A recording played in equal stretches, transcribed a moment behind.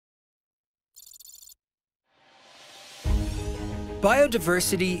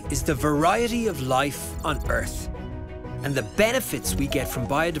Biodiversity is the variety of life on Earth. And the benefits we get from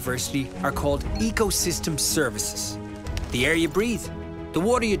biodiversity are called ecosystem services. The air you breathe, the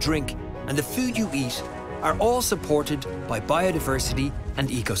water you drink, and the food you eat are all supported by biodiversity and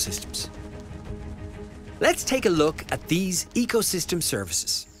ecosystems. Let's take a look at these ecosystem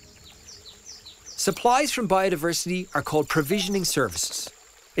services. Supplies from biodiversity are called provisioning services.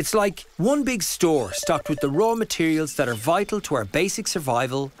 It's like one big store stocked with the raw materials that are vital to our basic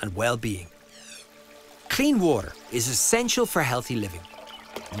survival and well-being. Clean water is essential for healthy living.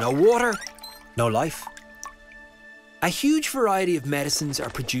 No water, no life. A huge variety of medicines are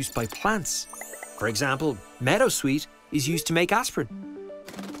produced by plants. For example, meadowsweet is used to make aspirin.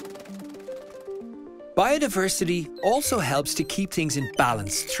 Biodiversity also helps to keep things in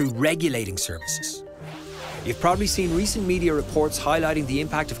balance through regulating services. You've probably seen recent media reports highlighting the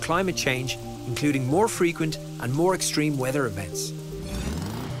impact of climate change, including more frequent and more extreme weather events.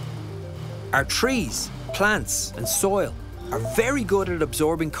 Our trees, plants and soil are very good at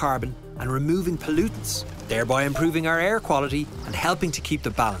absorbing carbon and removing pollutants, thereby improving our air quality and helping to keep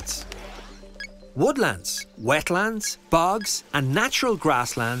the balance. Woodlands, wetlands, bogs and natural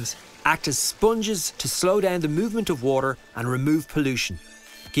grasslands act as sponges to slow down the movement of water and remove pollution,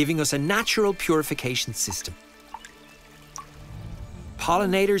 giving us a natural purification system.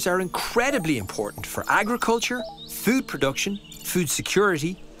 Pollinators are incredibly important for agriculture, food production, food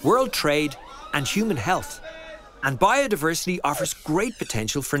security, world trade, and human health. And biodiversity offers great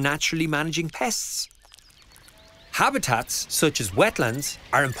potential for naturally managing pests. Habitats, such as wetlands,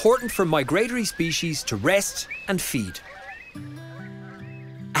 are important for migratory species to rest and feed.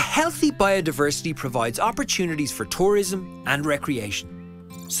 A healthy biodiversity provides opportunities for tourism and recreation,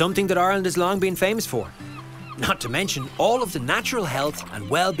 something that Ireland has long been famous for, not to mention all of the natural health and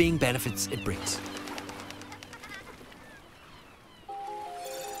well-being benefits it brings.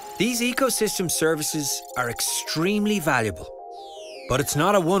 These ecosystem services are extremely valuable, but it's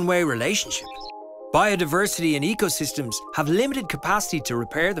not a one-way relationship. Biodiversity and ecosystems have limited capacity to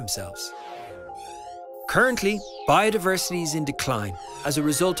repair themselves. Currently, biodiversity is in decline as a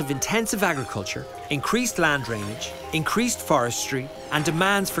result of intensive agriculture, increased land drainage, increased forestry, and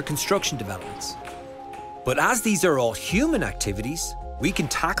demands for construction developments. But as these are all human activities, we can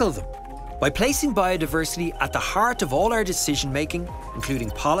tackle them by placing biodiversity at the heart of all our decision-making, including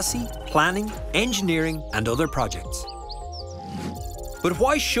policy, planning, engineering, and other projects. But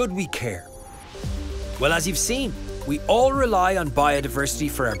why should we care? Well, as you've seen, we all rely on biodiversity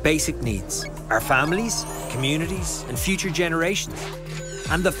for our basic needs, our families, communities, and future generations.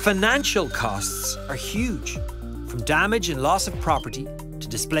 And the financial costs are huge, from damage and loss of property to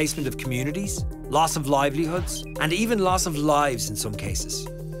displacement of communities, loss of livelihoods, and even loss of lives in some cases.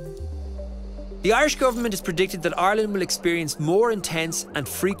 The Irish government has predicted that Ireland will experience more intense and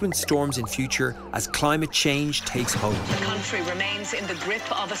frequent storms in future as climate change takes hold. The country remains in the grip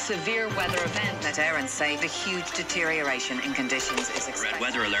of a severe weather event. Met Éireann say the huge deterioration in conditions is expected. Red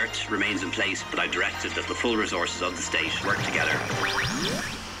weather alert remains in place, but I directed that the full resources of the state work together.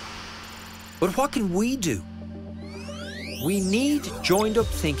 But what can we do? We need joined-up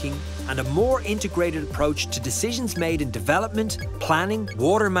thinking and a more integrated approach to decisions made in development, planning,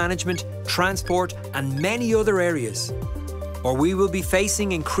 water management, transport, and many other areas. Or we will be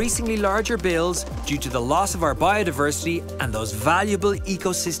facing increasingly larger bills due to the loss of our biodiversity and those valuable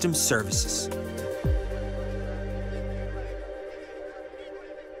ecosystem services.